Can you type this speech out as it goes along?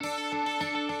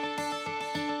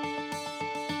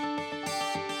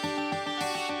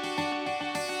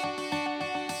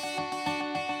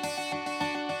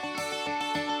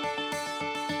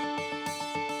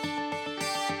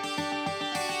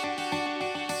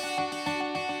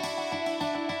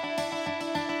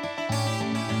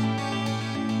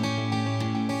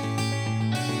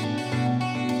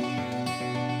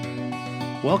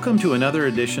Welcome to another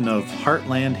edition of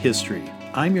Heartland History.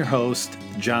 I'm your host,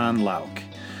 John Lauk.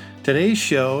 Today's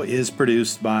show is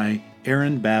produced by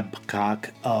Aaron Babcock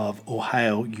of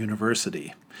Ohio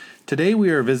University. Today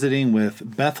we are visiting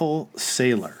with Bethel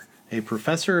Saylor, a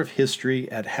professor of history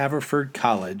at Haverford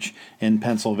College in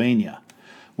Pennsylvania.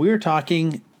 We are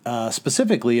talking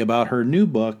specifically about her new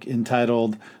book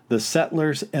entitled The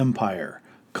Settlers' Empire,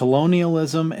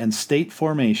 Colonialism and State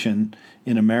Formation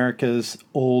in America's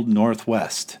Old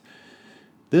Northwest.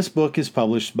 This book is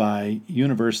published by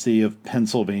University of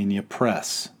Pennsylvania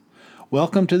Press.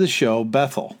 Welcome to the show,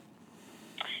 Bethel.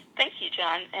 Thank you,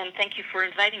 John, and thank you for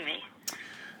inviting me.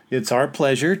 It's our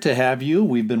pleasure to have you.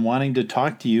 We've been wanting to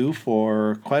talk to you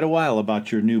for quite a while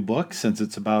about your new book, since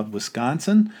it's about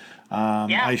Wisconsin.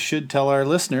 I should tell our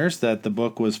listeners that the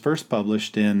book was first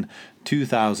published in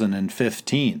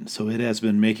 2015, so it has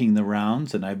been making the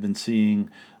rounds, and I've been seeing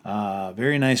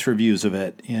very nice reviews of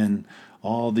it in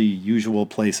all the usual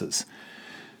places.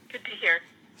 Good to hear.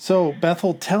 So,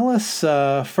 Bethel, tell us,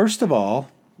 first of all,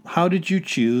 how did you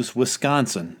choose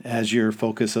Wisconsin as your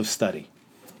focus of study?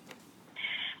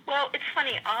 Well, it's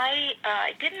funny. I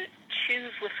didn't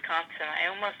choose Wisconsin. I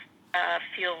almost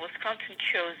feel Wisconsin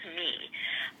chose me.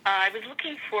 I was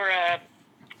looking for a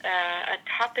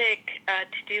topic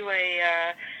to do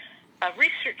a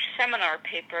research seminar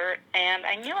paper, and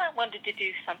I knew I wanted to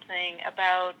do something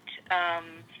about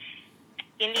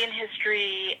Indian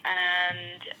history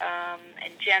and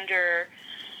gender.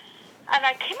 And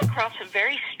I came across a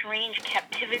very strange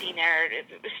captivity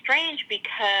narrative. It was strange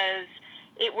because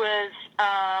it was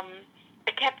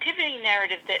a captivity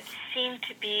narrative that seemed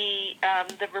to be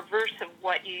the reverse of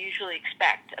what you usually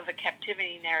expect of a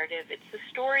captivity narrative. It's the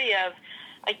story of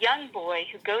a young boy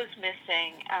who goes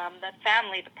missing. The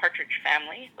family, the Partridge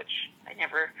family, which I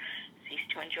never cease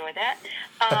to enjoy that,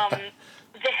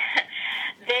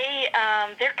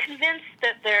 they're convinced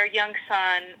that their young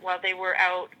son, while they were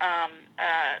out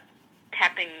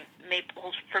tapping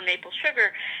for maple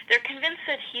sugar, they're convinced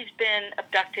that he's been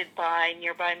abducted by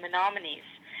nearby Menominees.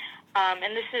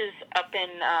 And this is up in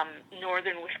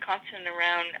northern Wisconsin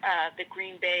around the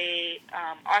Green Bay,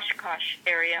 Oshkosh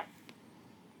area.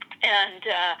 And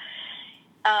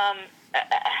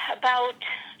about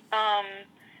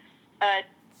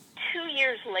 2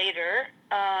 years later,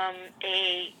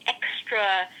 a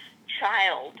extra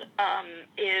child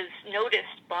is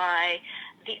noticed by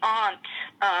the aunt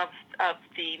of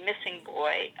the missing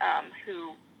boy,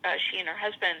 who she and her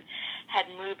husband had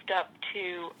moved up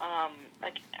to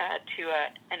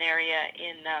an area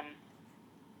in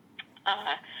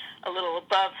a little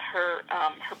above her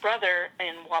brother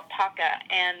in Wapaka,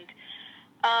 and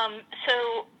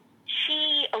so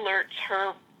she alerts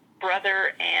her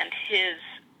brother and his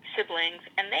siblings,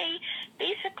 and they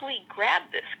basically grab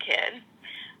this kid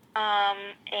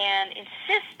and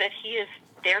insist that he is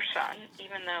their son,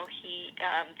 even though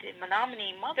the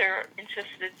Menominee mother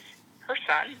insists it's her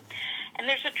son. And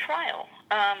there's a trial.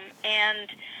 And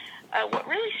what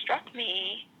really struck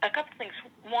me, a couple things.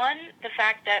 One, the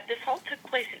fact that this all took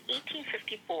place in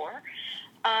 1854,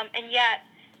 and yet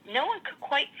no one could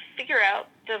quite figure out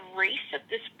the race of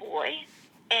this boy,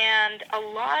 and a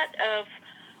lot of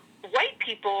white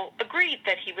people agreed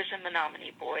that he was a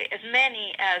Menominee boy, as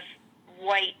many as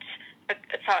whites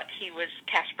thought he was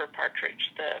Caspar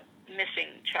Partridge, the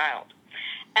missing child.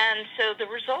 And so the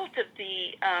result of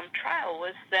the trial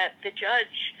was that the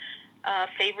judge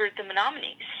favored the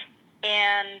Menominees,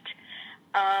 and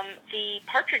the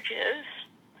Partridges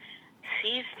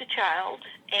seized the child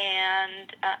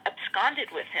and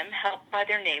absconded with him, helped by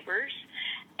their neighbors,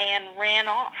 and ran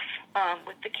off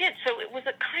with the kid. So it was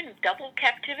a kind of double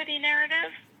captivity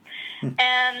narrative.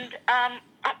 And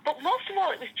but most of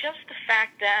all, it was just the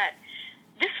fact that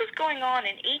this was going on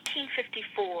in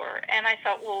 1854, and I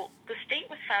thought, well, the state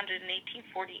was founded in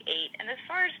 1848, and as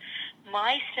far as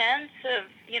my sense of,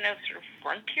 sort of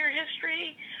frontier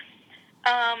history,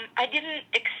 I didn't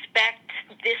expect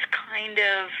this kind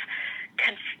of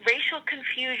racial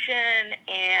confusion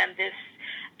and this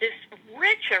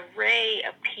rich array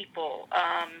of people,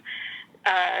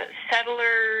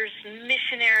 settlers,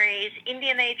 missionaries,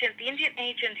 Indian agent. The Indian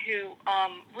agent who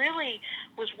really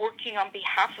was working on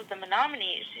behalf of the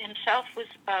Menominees himself was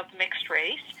of mixed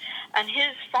race, and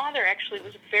his father actually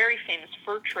was a very famous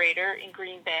fur trader in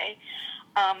Green Bay,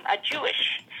 a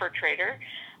Jewish fur trader.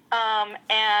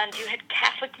 And you had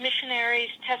Catholic missionaries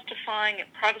testifying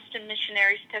and Protestant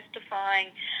missionaries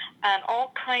testifying, and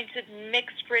all kinds of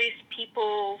mixed race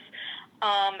peoples,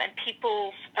 and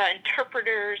people's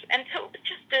interpreters. And so it was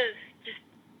just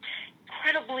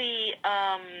incredibly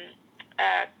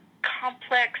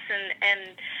complex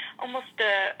and almost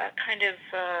a kind of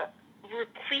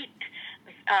replete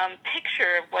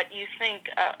picture of what you think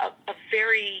a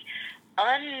very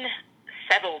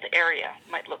unsettled area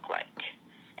might look like.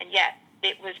 And yet,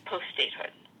 it was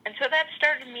post-statehood. And so that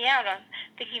started me out on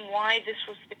thinking why this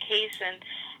was the case,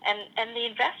 and the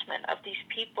investment of these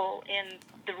people in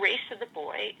the race of the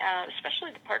boy,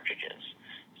 especially the Partridges.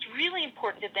 It's really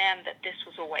important to them that this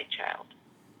was a white child.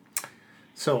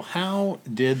 So how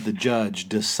did the judge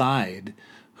decide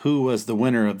who was the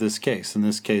winner of this case, in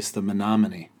this case the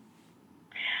Menominee?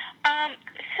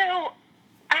 So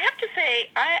I have to say,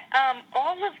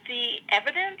 all of the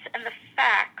evidence and the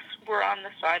facts were on the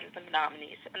side of the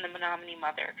Menominees and the Menominee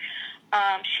mother.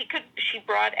 She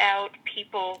brought out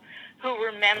people who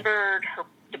remembered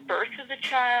the birth of the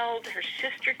child. Her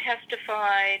sister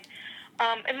testified.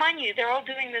 And mind you, they're all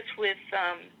doing this with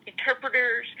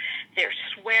interpreters. They're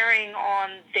swearing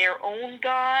on their own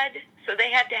God. So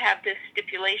they had to have this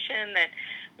stipulation that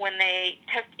when they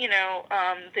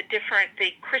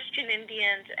the Christian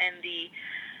Indians and the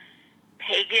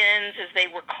pagans, as they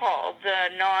were called,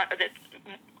 the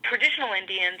traditional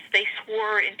Indians, they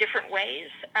swore in different ways.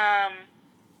 Her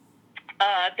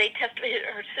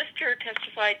sister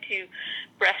testified to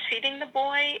breastfeeding the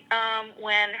boy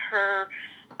when her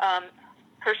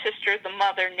sister, the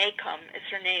mother, Nacum is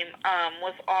her name,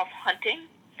 was off hunting.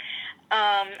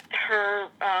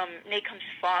 Nacum's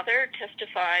father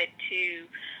testified to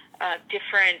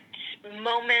different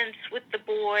moments with the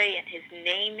boy and his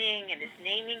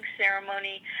naming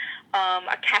ceremony.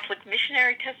 A Catholic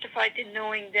missionary testified to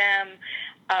knowing them.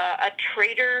 A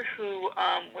trader who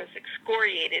was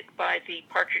excoriated by the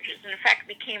Partridges, and in fact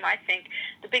became, I think,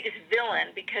 the biggest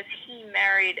villain because he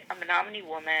married a Menominee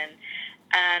woman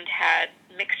and had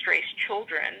mixed-race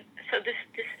children. So this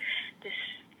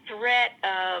threat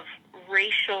of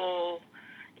racial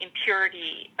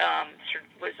impurity sort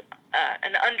of was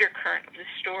an undercurrent of the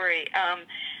story.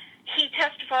 He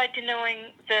testified to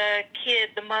knowing the kid,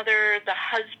 the mother, the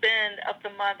husband of the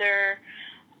mother.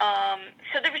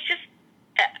 So there was just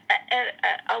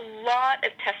a lot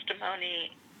of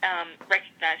testimony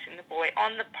recognizing the boy.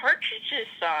 On the Partridges'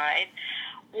 side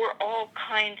were all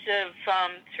kinds of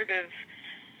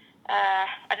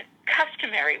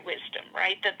customary wisdom,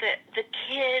 right? That the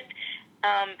kid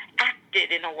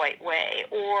acted in a white way,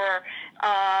 or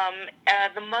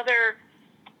the mother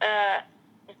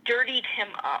dirtied him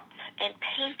up and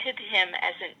painted him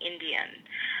as an Indian.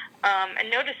 And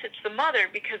notice it's the mother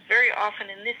because very often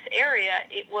in this area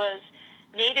it was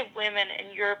Native women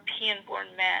and European-born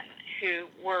men who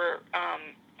were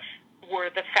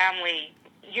the family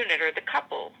unit or the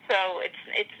couple. So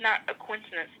it's not a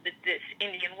coincidence that this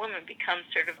Indian woman becomes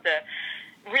sort of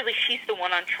really she's the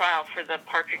one on trial for the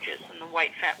Partridges and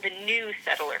the new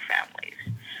settler families.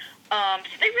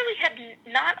 So they really had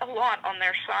not a lot on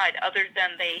their side other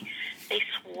than they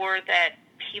swore that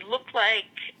he looked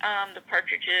like the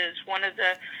Partridges. One of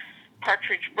the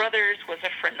Partridge brothers was a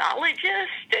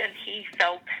phrenologist, and he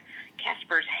felt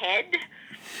Casper's head.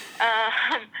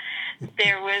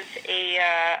 There was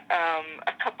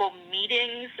a couple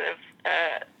meetings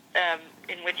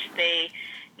in which they,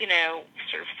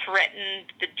 sort of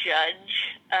threatened the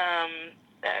judge,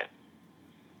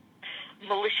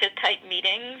 militia-type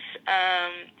meetings.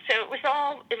 So it was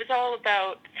all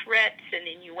about threats and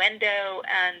innuendo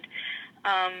and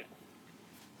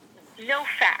no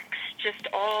facts, just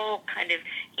all kind of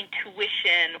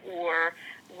intuition or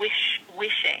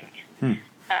wishing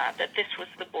that this was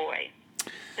the boy,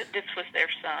 that this was their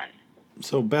son.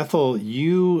 So Bethel,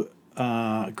 you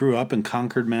grew up in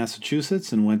Concord,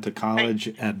 Massachusetts, and went to college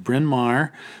at Bryn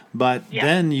Mawr, but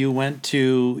then you went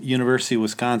to University of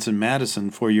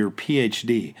Wisconsin-Madison for your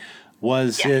PhD.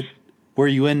 Were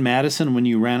you in Madison when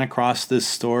you ran across this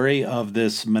story of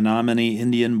this Menominee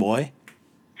Indian boy?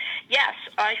 Yes,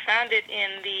 I found it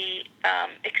in the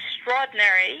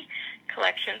extraordinary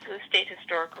collections of the State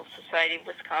Historical Society of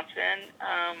Wisconsin,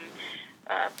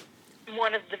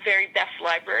 one of the very best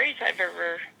libraries I've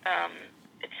ever.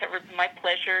 It's ever been my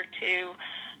pleasure to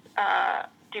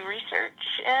do research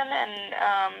in, and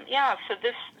so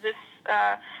this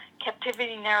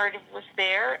captivity narrative was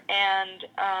there, and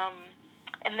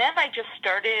then I just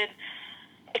started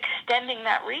extending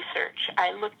that research.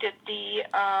 I looked at the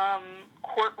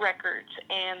court records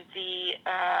and the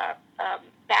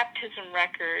baptism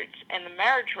records and the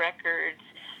marriage records,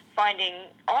 finding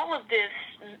all of this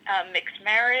mixed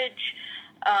marriage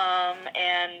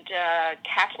and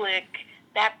Catholic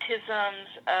baptisms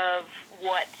of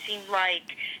what seemed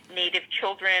like Native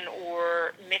children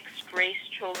or mixed race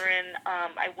children.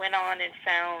 I went on and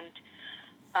found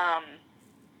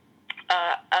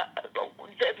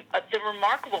the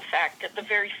remarkable fact that the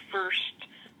very first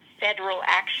federal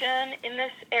action in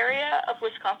this area of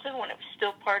Wisconsin, when it was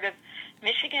still part of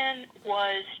Michigan,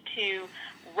 was to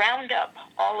round up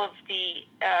all of the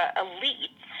elites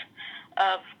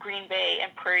of Green Bay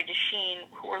and Prairie du Chien,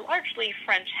 who were largely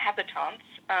French habitants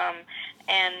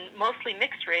and mostly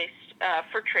mixed race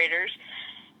fur traders,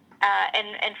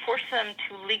 and force them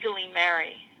to legally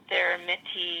marry their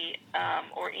Métis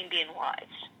or Indian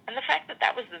wives. And the fact that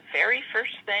that was the very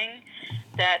first thing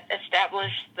that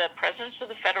established the presence of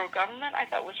the federal government, I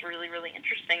thought was really, really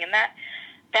interesting. And that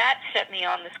set me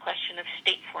on this question of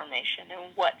state formation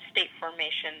and what state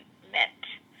formation meant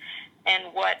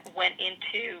and what went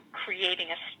into creating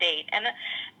a state. And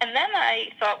then I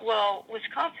thought, well,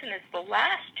 Wisconsin is the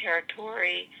last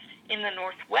territory in the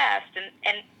Northwest,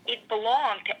 and it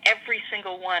belonged to every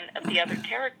single one of the other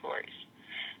territories.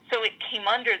 So it came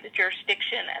under the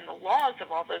jurisdiction and the laws of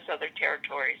all those other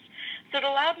territories. So it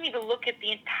allowed me to look at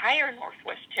the entire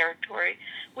Northwest Territory,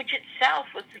 which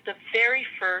itself was the very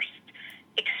first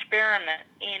experiment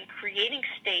in creating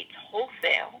states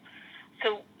wholesale.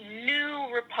 So new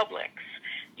republics.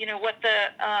 You know, what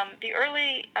the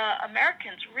early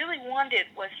Americans really wanted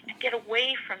was to get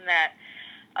away from that,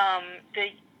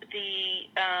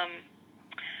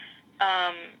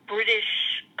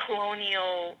 British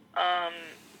colonial,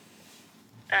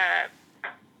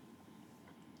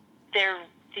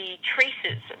 the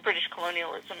traces of British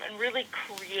colonialism, and really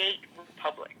create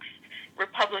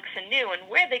republics anew. And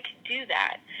where they could do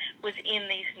that was in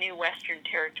these new Western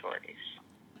territories.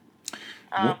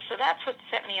 So that's what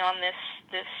set me on this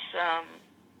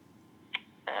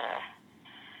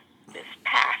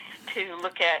path to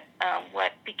look at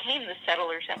what became the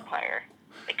settlers' empire.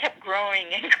 It kept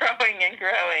growing and growing and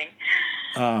growing.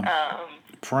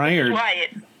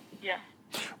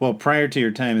 Prior to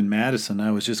your time in Madison,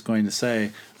 I was just going to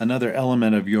say another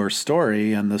element of your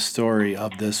story and the story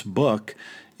of this book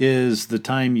is the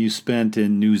time you spent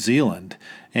in New Zealand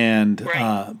and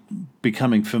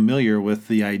becoming familiar with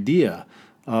the idea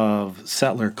of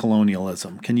settler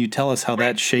colonialism. Can you tell us how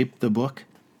that shaped the book?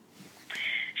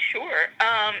 Sure.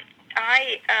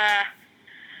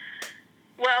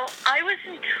 I was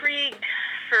intrigued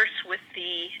first with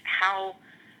how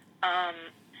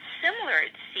similar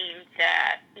it seemed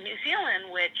that New Zealand,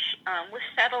 which was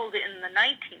settled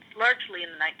largely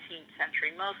in the 19th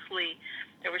century, mostly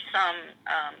there was some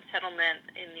settlement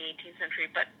in the 18th century,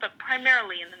 but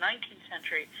primarily in the 19th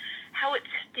century, how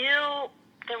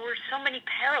there were so many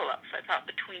parallels, I thought,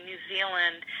 between New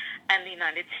Zealand and the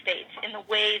United States in the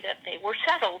way that they were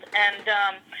settled, and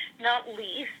not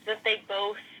least that they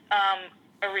both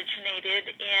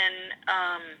originated in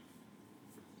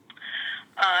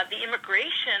the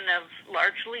immigration of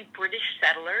largely British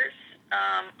settlers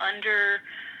under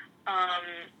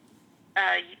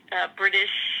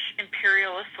British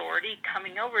imperial authority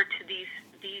coming over to these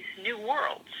new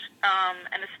worlds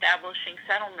and establishing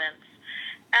settlements.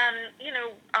 And,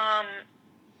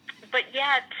 but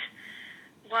yet,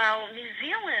 while New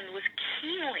Zealand was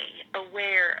keenly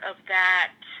aware of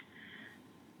that,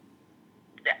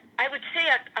 I would say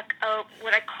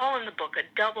what I call in the book a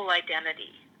double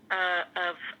identity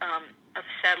of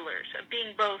settlers, of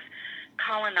being both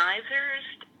colonizers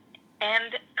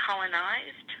and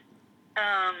colonized.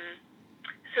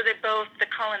 So they're both the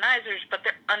colonizers, but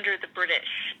they're under the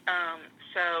British.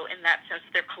 So in that sense,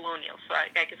 they're colonial. So I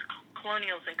guess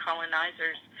colonials and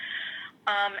colonizers.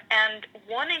 And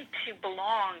wanting to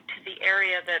belong to the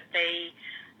area that the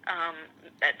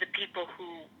people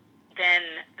who then,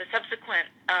 the subsequent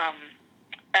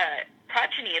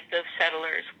progeny of those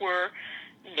settlers were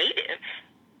native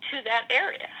to that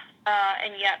area.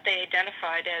 And yet they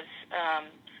identified as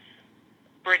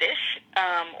British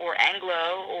or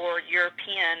Anglo or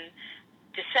European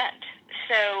descent.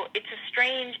 So it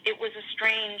was a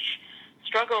strange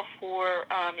struggle for,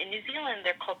 in New Zealand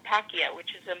they're called Pakeha,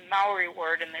 which is a Maori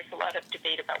word, and there's a lot of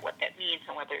debate about what that means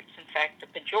and whether it's in fact a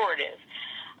pejorative.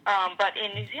 But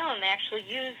in New Zealand they actually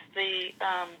use the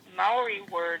Maori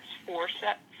words for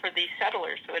the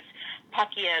settlers, so it's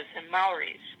Pakehas and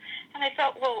Maoris. And I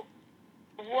thought, well,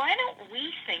 why don't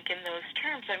we think in those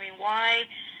terms? I mean, why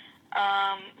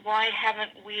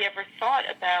haven't we ever thought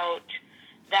about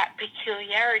that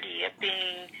peculiarity of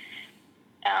being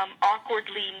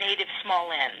awkwardly native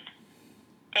small n,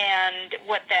 and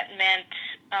what that meant,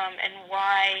 and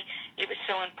why it was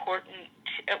so important,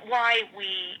 why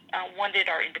we wanted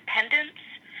our independence,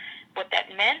 what that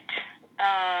meant,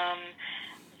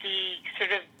 the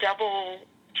sort of double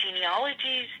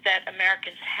genealogies that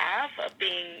Americans have of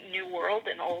being New World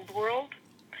and Old World.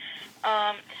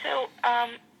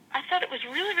 I thought it was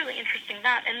really, really interesting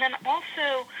that. And then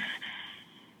also,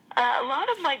 a lot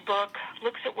of my book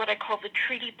looks at what I call the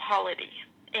treaty polity.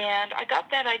 And I got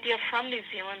that idea from New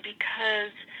Zealand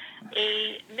because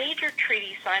a major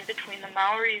treaty signed between the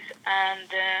Maoris and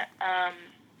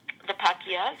the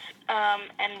Pākehās,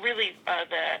 and really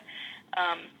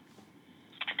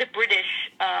the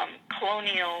British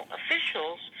colonial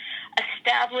officials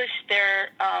established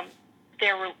their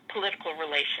political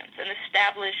relations and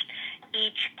established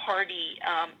each party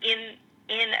in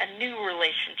a new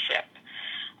relationship.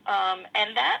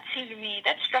 And that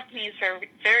struck me as very,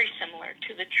 very similar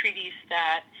to the treaties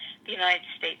that the United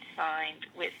States signed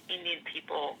with Indian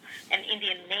people and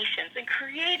Indian nations, and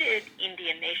created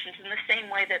Indian nations in the same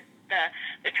way that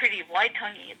the Treaty of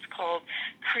Waitangi, it's called,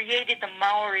 created the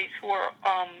Maoris, who are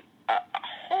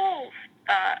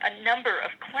a number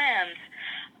of clans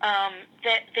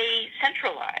that they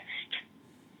centralized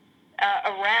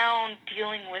around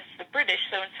dealing with the British.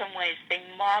 So in some ways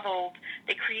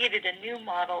they created a new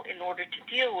model in order to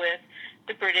deal with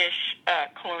the British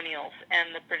colonials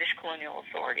and the British colonial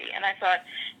authority. And I thought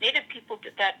Native people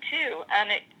did that too. And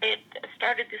it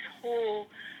started this whole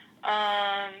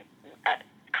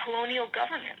colonial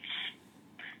governance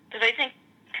that I think,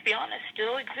 to be honest,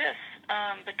 still exists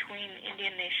between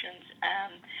Indian nations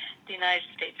and the United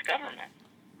States government.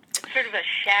 Sort of a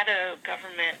shadow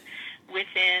government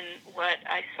within what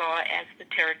I saw as the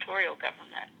territorial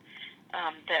government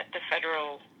that the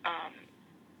federal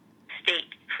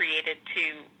state created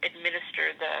to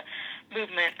administer the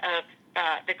movement of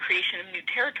the creation of new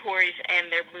territories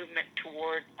and their movement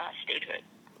toward statehood.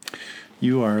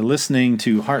 You are listening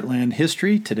to Heartland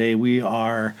History. Today we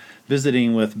are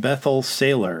visiting with Bethel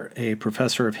Saylor, a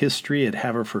professor of history at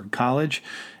Haverford College.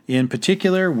 In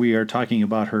particular, we are talking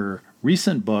about her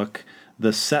recent book,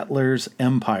 The Settlers'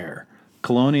 Empire: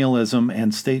 Colonialism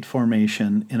and State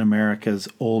Formation in America's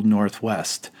Old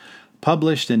Northwest,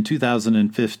 published in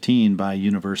 2015 by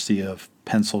University of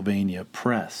Pennsylvania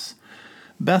Press.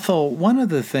 Bethel, one of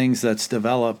the things that's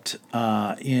developed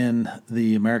in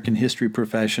the American history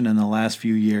profession in the last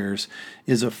few years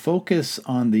is a focus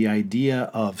on the idea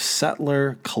of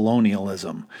settler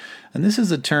colonialism. And this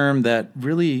is a term that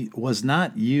really was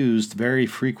not used very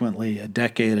frequently a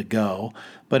decade ago,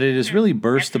 but it has really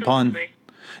burst upon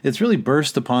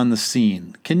the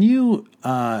scene. Can you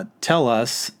tell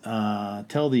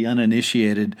the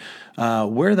uninitiated,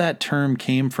 where that term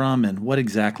came from and what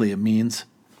exactly it means?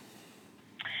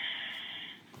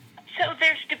 So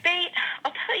there's debate.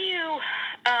 I'll tell you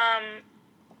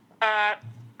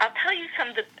some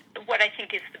of what I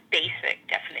think is the basic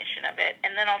definition of it,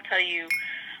 and then I'll tell you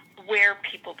where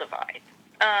people divide.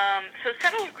 So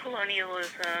settler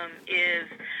colonialism is,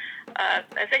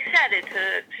 as I said, it's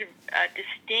a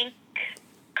distinct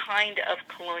kind of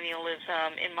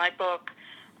colonialism. In my book,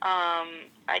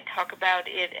 I talk about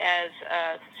it as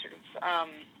sort of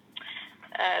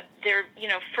they're,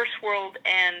 first world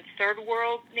and third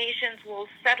world nations. Well,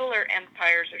 settler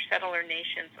empires or settler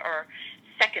nations are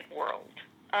second world.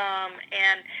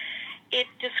 And it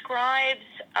describes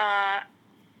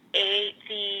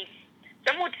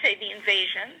some would say the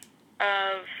invasion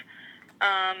of,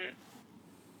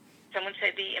 some would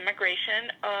say the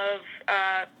immigration of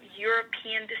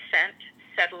European descent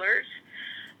settlers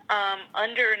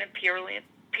under an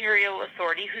imperial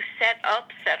authority who set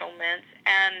up settlements,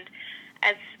 and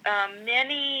as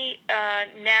many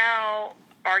now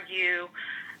argue,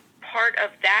 part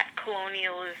of that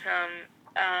colonialism,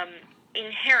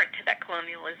 inherent to that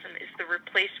colonialism, is the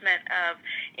replacement of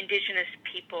indigenous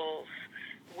peoples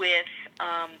with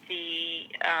the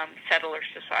settler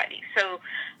society. So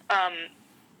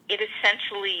it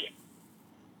essentially,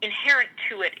 inherent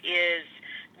to it is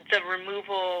the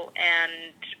removal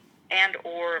and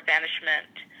or banishment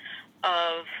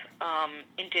of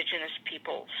indigenous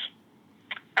peoples.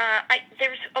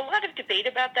 There's a lot of debate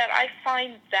about that. I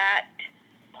find that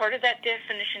part of that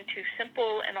definition too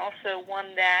simple, and also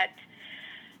one that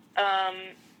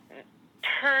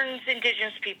turns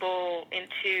indigenous people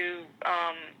into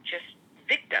just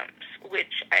victims,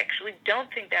 which I actually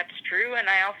don't think that's true, and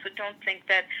I also don't think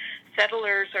that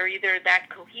settlers are either that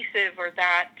cohesive or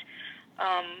that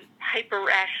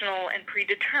hyper-rational and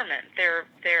predetermined. Their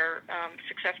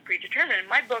success predetermined. And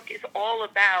my book is all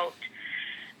about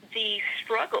the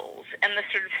struggles and the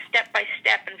sort of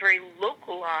step-by-step and very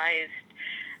localized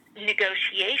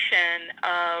negotiation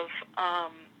of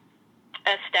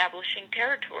establishing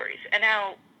territories. And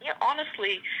now,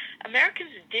 honestly,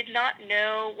 Americans did not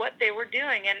know what they were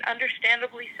doing, and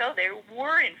understandably so. They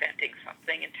were inventing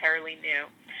something entirely new,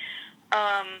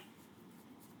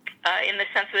 in the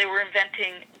sense that they were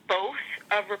inventing both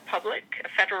a republic, a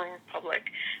federal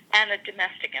republic, and a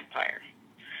domestic empire.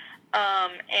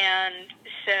 And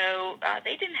so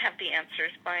they didn't have the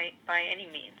answers by any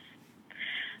means.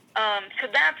 So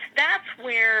that's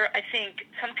where I think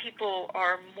some people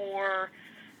are more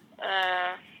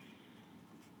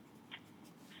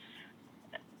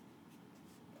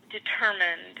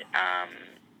determined,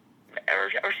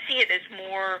 or see it as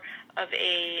more of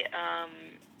a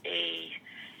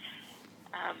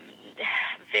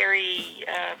very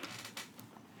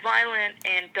violent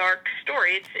and dark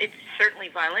story. It's certainly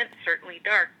violent, certainly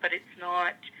dark, but it's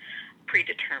not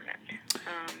predetermined.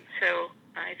 So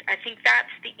I think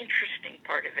that's the interesting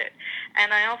part of it.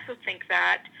 And I also think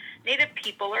that Native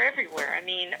people are everywhere. I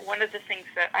mean, one of the things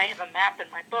that I have a map in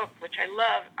my book, which I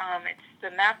love, it's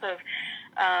the map of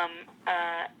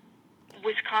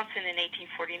Wisconsin in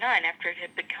 1849 after it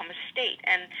had become a state.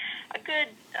 And a good,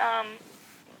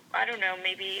 I don't know,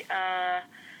 maybe a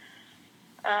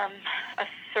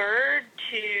third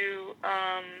to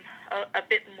a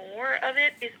bit more of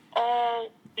it is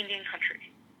all Indian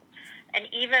country. And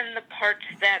even the parts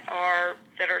that are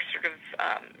sort of,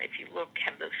 if you look,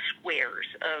 have those squares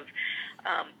of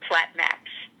plat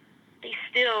maps,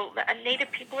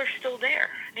 Native people are still there.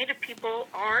 Native people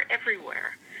are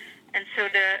everywhere. And so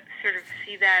to sort of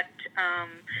see that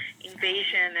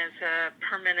invasion as a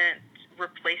permanent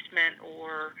replacement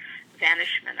or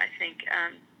vanishment, I think,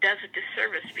 does a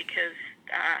disservice, because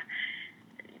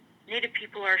Native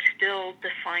people are still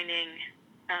defining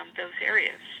those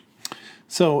areas.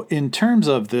 So in terms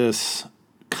of this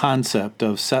concept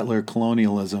of settler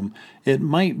colonialism, it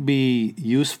might be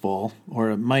useful,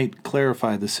 or it might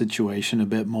clarify the situation a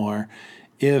bit more,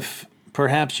 if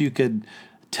perhaps you could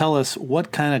tell us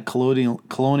what kind of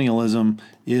colonialism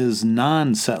is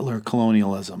non-settler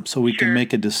colonialism, so we can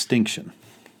make a distinction.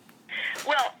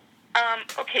 Well,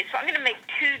 okay, so I'm going to make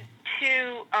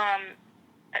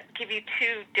give you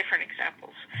two different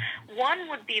examples. One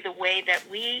would be the way that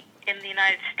we in the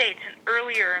United States, and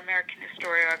earlier American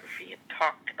historiography, had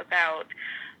talked about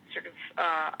sort of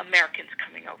Americans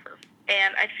coming over.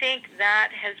 And I think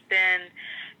that has been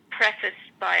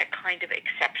prefaced by a kind of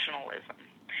exceptionalism.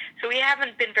 So we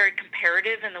haven't been very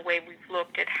comparative in the way we've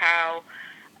looked at how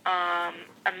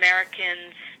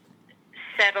Americans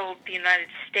settled the United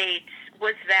States.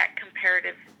 Was that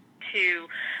comparative to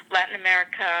Latin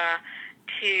America,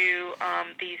 to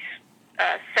these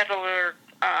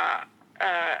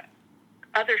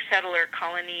other settler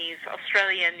colonies,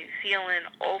 Australia, New Zealand,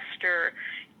 Ulster,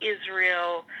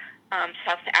 Israel,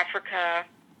 South Africa?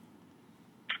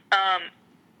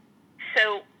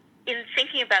 So in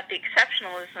thinking about the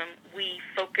exceptionalism, we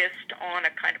focused on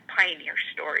a kind of pioneer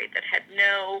story that had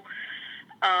no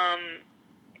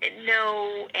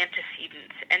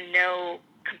antecedents and no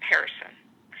comparison.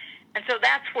 And so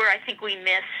that's where I think we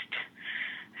missed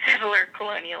settler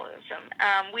colonialism.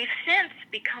 We've since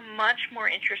become much more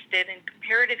interested in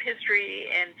comparative history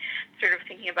and sort of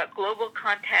thinking about global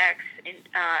contexts and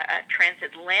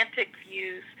transatlantic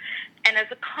views. And as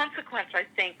a consequence, I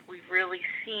think we've really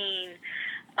seen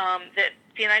that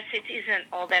the United States isn't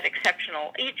all that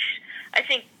exceptional. I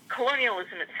think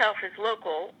colonialism itself is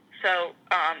local, so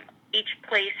each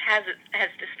place has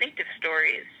distinctive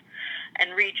stories,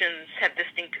 and regions have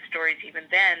distinctive stories even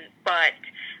then, but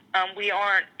we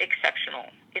aren't exceptional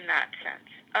in that sense.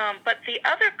 But the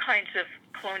other kinds of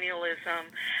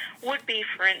colonialism would be,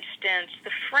 for instance,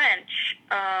 the French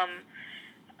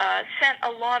sent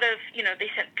a lot of, they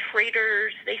sent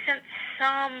traders, they sent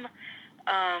some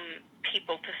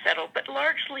people to settle, but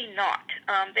largely not.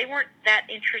 They weren't that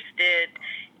interested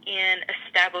in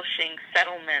establishing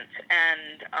settlements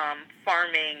and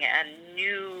farming and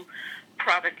new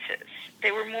provinces.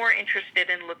 They were more interested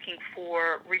in looking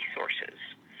for resources,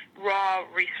 raw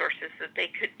resources that they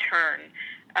could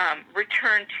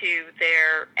return to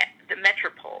the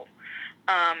metropole,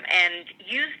 and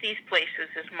use these places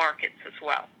as markets as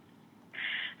well.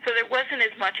 So there wasn't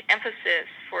as much emphasis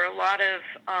for a lot of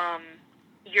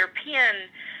European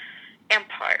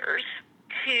empires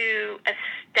to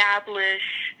establish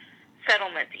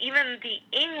settlements. Even the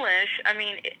English, I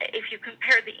mean, if you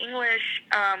compare the English,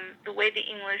 the way the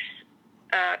English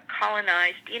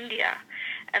colonized India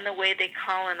and the way they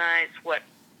colonized what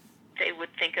they would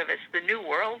think of as the New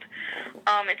World,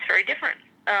 it's very different.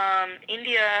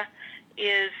 India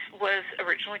was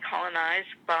originally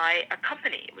colonized by a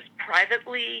company. It was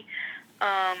privately,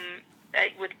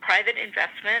 with private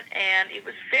investment, and it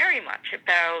was very much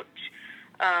about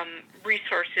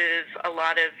resources, a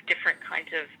lot of different kinds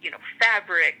of,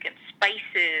 fabric and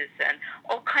spices and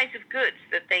all kinds of goods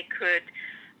that they could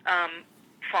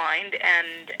find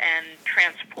and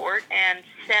transport and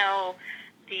sell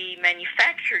the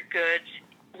manufactured goods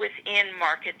within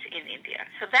markets in India.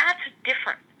 So that's a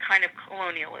different kind of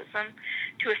colonialism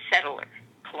to a settler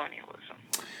colonialism.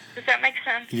 Does that make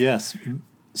sense? Yes.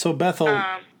 So Bethel,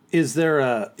 is there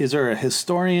a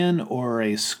historian or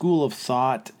a school of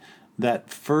thought that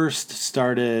first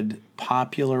started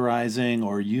popularizing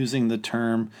or using the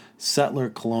term settler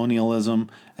colonialism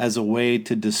as a way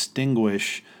to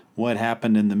distinguish what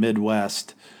happened in the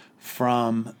Midwest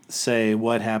from, say,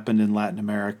 what happened in Latin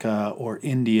America or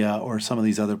India or some of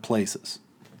these other places?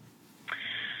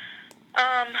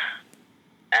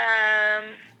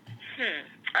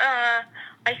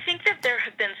 I think that there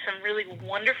have been some really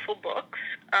wonderful books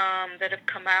that have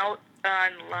come out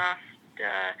in the last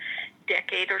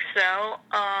decade or so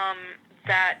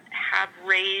that have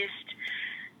raised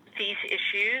these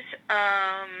issues.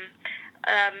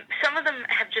 Some of them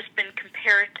have just been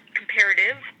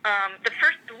comparative.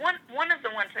 One of the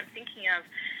ones I'm thinking of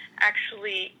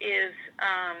actually is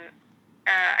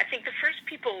I think the first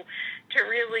people to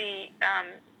really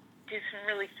do some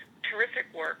really terrific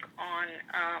work on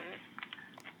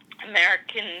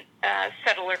American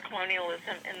settler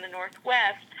colonialism in the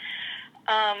Northwest.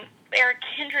 Eric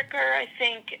Hindricker, I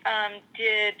think,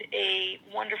 did a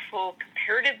wonderful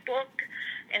comparative book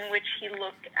in which he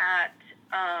looked at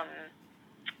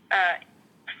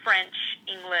French,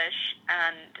 English,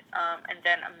 and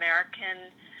then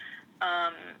American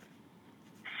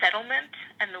settlement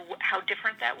and how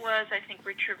different that was. I think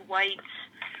Richard White's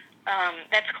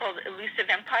that's called Elusive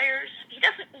Empires. He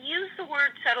doesn't use the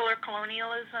word settler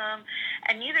colonialism,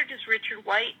 and neither does Richard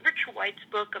White. Richard White's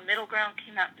book, A Middle Ground,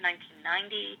 came out in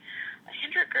 1990.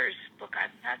 Hindricker's book,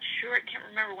 I'm not sure, I can't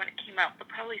remember when it came out, but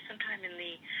probably sometime in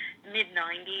the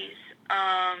mid-90s.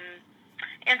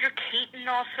 Andrew Caton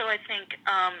also, I think,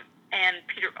 and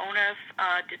Peter Onuf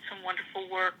did some wonderful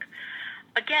work.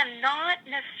 Again, not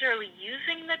necessarily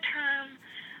using the term,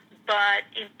 but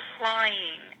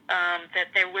implying that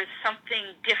there was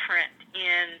something different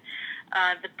in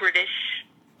the British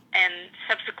and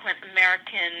subsequent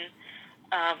American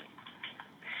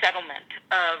settlement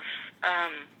of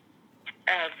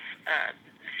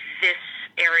this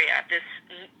area,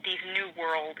 these New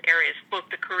World areas, both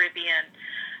the Caribbean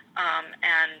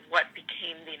and what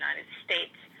became the United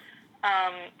States.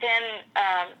 Then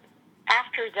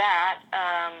after that,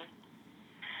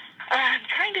 I'm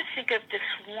trying to think of this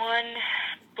one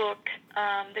book.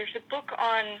 There's a book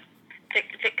on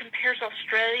that compares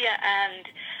Australia and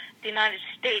the United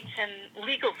States and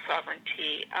legal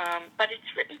sovereignty, but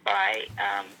it's written by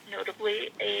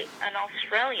notably an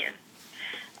Australian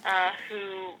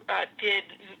who did.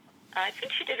 I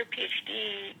think she did her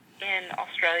PhD in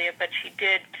Australia, but she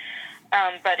did.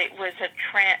 But it was a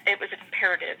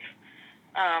comparative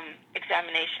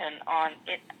examination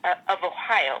of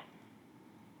Ohio.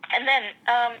 And then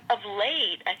of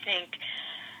late, I think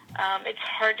it's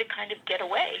hard to kind of get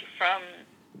away from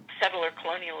settler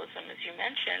colonialism, as you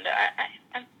mentioned.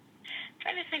 I'm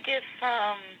trying to think if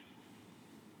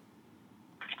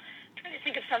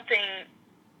something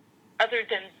other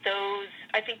than those.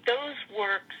 I think those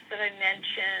works that I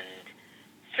mentioned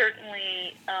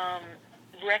certainly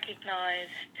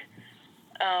recognized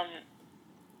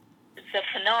the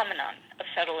phenomenon of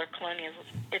settler colonialism,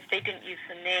 if they didn't use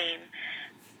the name.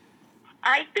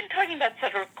 I've been talking about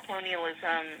settler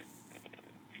colonialism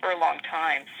for a long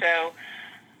time, so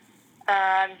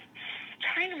I'm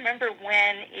trying to remember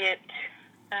when it.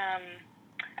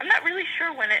 I'm not really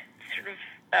sure when it sort of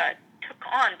took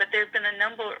on, but there have been a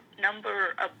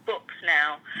number of books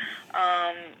now.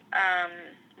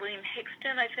 William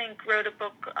Higston, I think, wrote a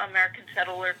book, American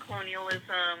Settler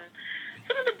Colonialism.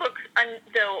 Some of the books,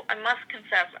 though, I must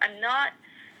confess, I'm not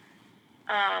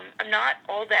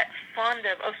all that fond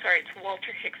of. Oh, sorry, it's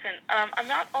Walter Higston. I'm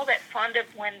not all that fond of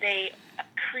when they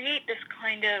create this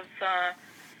kind of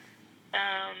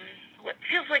what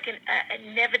feels like an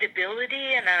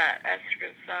inevitability and a sort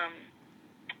of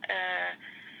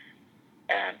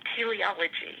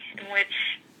teleology in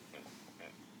which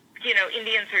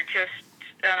Indians are just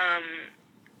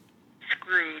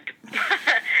screwed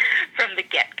from the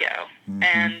get-go, mm-hmm.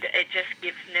 And it just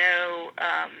gives no.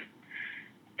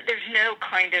 There's no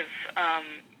kind of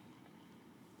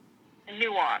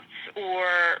nuance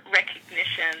or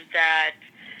recognition that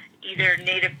either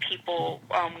Native people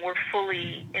were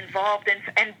fully involved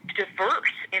and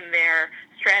diverse in their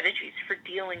strategies for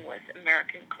dealing with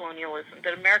American colonialism.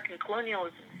 That American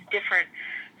colonialism is different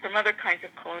from other kinds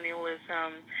of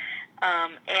colonialism,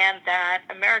 and that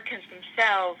Americans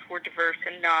themselves were diverse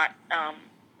and not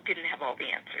didn't have all the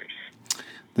answers.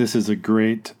 This is a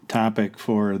great topic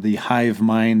for the hive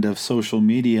mind of social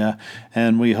media,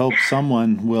 and we hope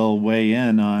someone will weigh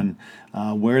in on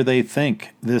where they think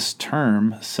this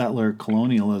term, settler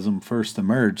colonialism, first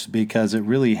emerged, because it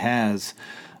really has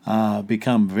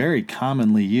become very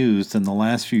commonly used in the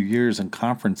last few years in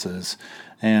conferences.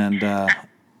 And yeah,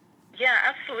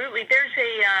 absolutely. There's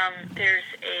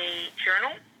a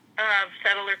journal of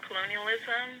settler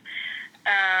colonialism,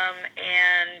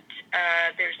 and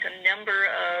there's a number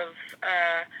of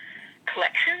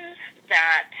collections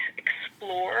that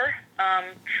explore.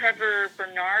 Trevor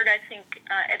Bernard, I think,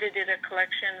 edited a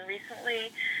collection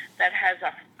recently that has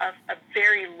a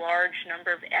very large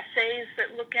number of essays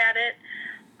that look at it.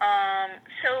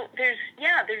 So there's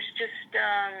just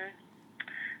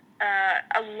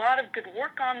a lot of good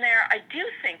work on there. I do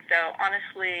think, though,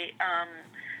 honestly,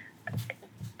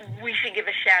 we should give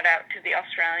a shout out to the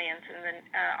Australians and the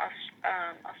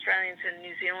Australians and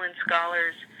New Zealand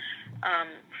scholars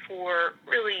for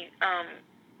really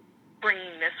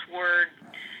bringing this word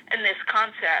and this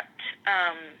concept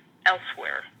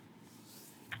elsewhere.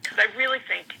 Because I really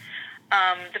think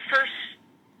the first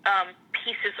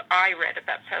pieces I read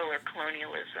about settler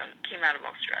colonialism came out of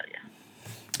Australia.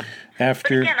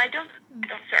 But again,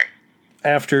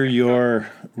 After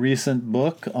your recent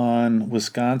book on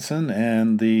Wisconsin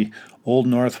and the Old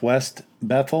Northwest,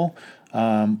 Bethel,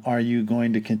 are you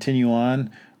going to continue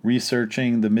on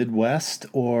researching the Midwest,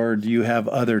 or do you have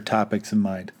other topics in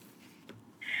mind?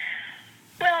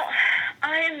 Well,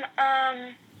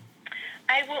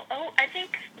 I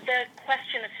think the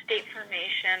question of state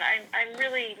formation, I'm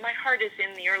really, my heart is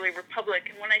in the early republic,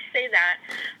 and when I say that,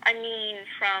 I mean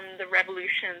from the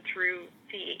Revolution through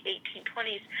the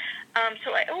 1820s.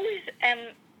 So I always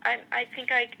am, I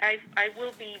think I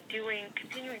will be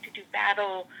continuing to do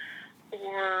battle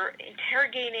or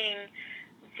interrogating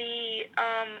the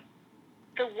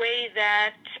way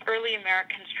that early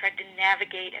Americans tried to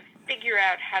navigate and figure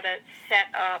out how to set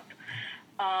up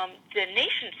the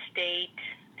nation state,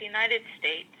 the United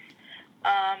States,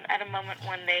 at a moment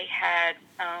when they had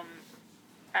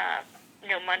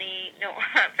no money,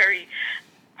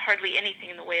 hardly anything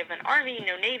in the way of an army,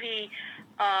 no navy,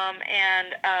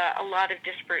 and a lot of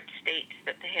disparate states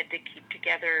that they had to keep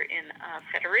together in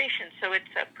federation. So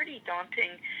it's a pretty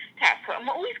daunting task. So I'm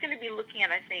always going to be looking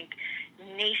at, I think,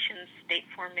 nation-state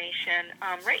formation.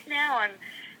 Right now,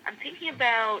 I'm thinking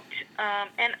about,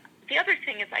 and the other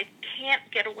thing is I can't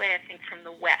get away, I think, from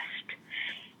the West.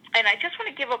 And I just want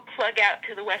to give a plug out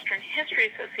to the Western History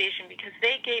Association because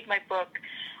they gave my book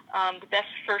the Best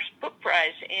First Book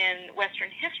Prize in Western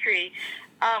History,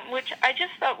 which I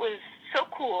just thought was so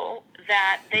cool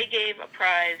that they gave a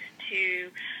prize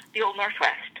to the Old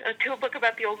Northwest, to a book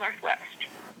about the Old Northwest,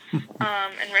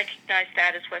 and recognized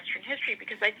that as Western history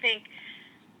because I think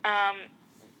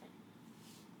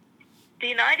the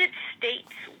United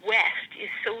States West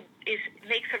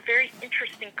makes a very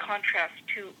interesting contrast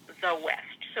to the West.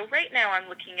 So right now I'm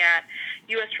looking at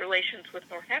U.S. relations with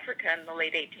North Africa in the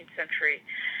late 18th century.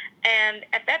 And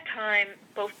at that time,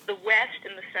 both the West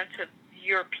in the sense of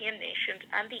European nations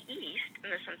and the East in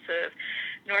the sense of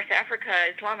North Africa,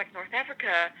 Islamic North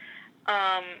Africa,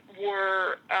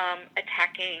 were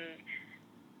attacking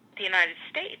the United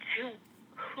States,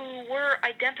 who were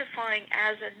identifying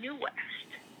as a new West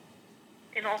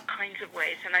in all kinds of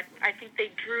ways. And I think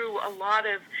they drew a lot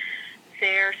of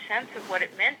their sense of what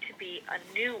it meant to be a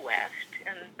new West,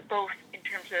 and both in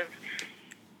terms of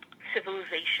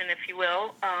civilization, if you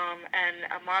will,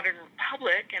 and a modern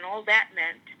republic and all that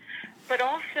meant, but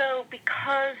also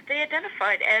because they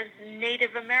identified as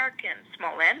Native American,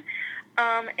 small n.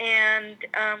 And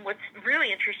what's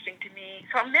really interesting to me,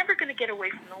 so I'm never going to get away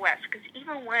from the West, because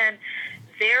even when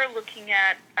they're looking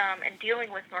at and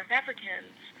dealing with North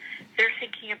Africans, they're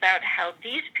thinking about how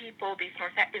these people, these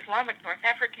Islamic North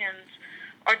Africans,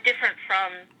 are different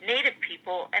from Native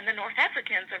people, and the North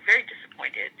Africans are very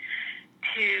disappointed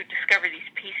to discover these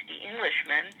pasty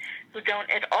Englishmen who don't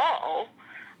at all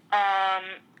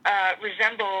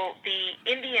resemble the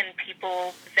Indian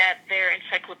people that their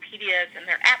encyclopedias and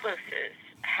their atlases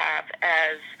have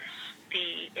as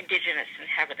the indigenous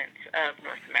inhabitants of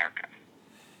North America.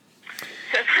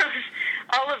 So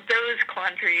all of those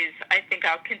quandaries, I think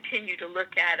I'll continue to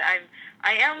look at.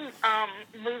 I am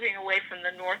moving away from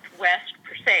the Northwest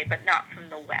per se, but not from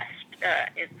the West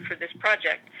for this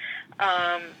project.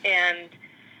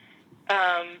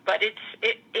 But it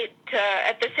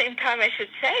at the same time, I should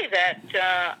say that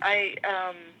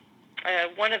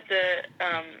one of the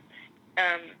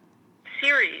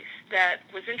series that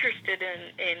was interested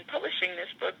in publishing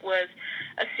this book was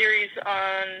a series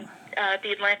on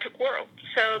the Atlantic world.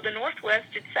 So the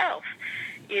Northwest itself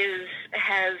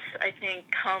has, I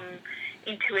think, come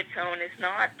into its own as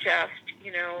not just,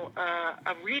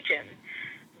 a region,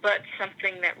 but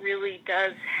something that really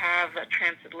does have a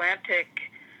transatlantic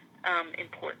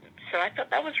importance. So I thought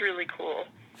that was really cool,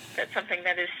 that something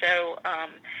that is so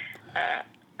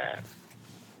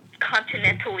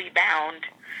continentally bound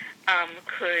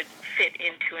could fit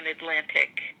into an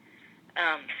Atlantic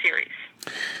series.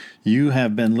 You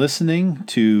have been listening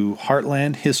to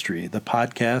Heartland History, the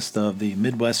podcast of the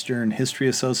Midwestern History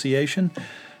Association.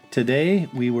 Today,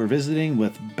 we were visiting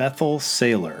with Bethel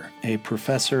Saylor, a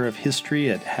professor of history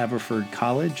at Haverford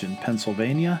College in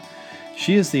Pennsylvania.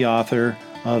 She is the author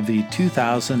of the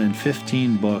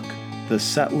 2015 book, The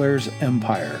Settler's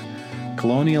Empire: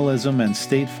 Colonialism and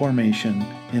State Formation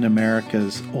in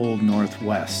America's Old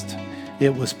Northwest.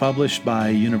 It was published by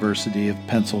University of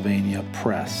Pennsylvania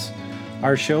Press.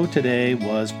 Our show today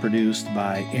was produced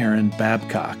by Aaron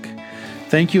Babcock.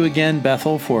 Thank you again,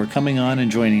 Bethel, for coming on and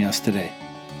joining us today.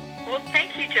 Well,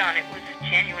 thank you, John. It was a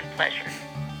genuine pleasure.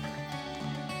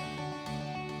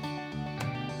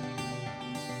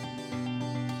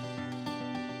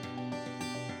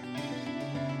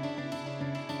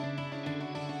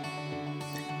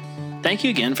 Thank you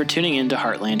again for tuning in to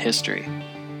Heartland History.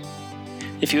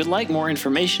 If you would like more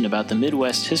information about the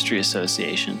Midwest History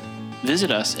Association,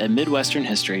 visit us at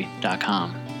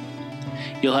midwesternhistory.com.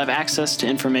 You'll have access to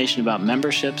information about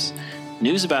memberships,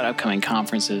 news about upcoming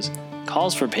conferences,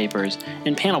 calls for papers,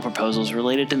 and panel proposals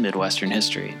related to Midwestern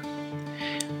history.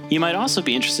 You might also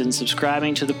be interested in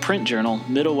subscribing to the print journal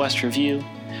Middle West Review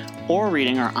or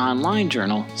reading our online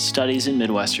journal Studies in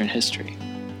Midwestern History.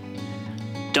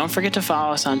 Don't forget to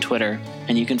follow us on Twitter,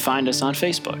 and you can find us on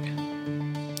Facebook.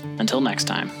 Until next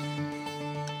time.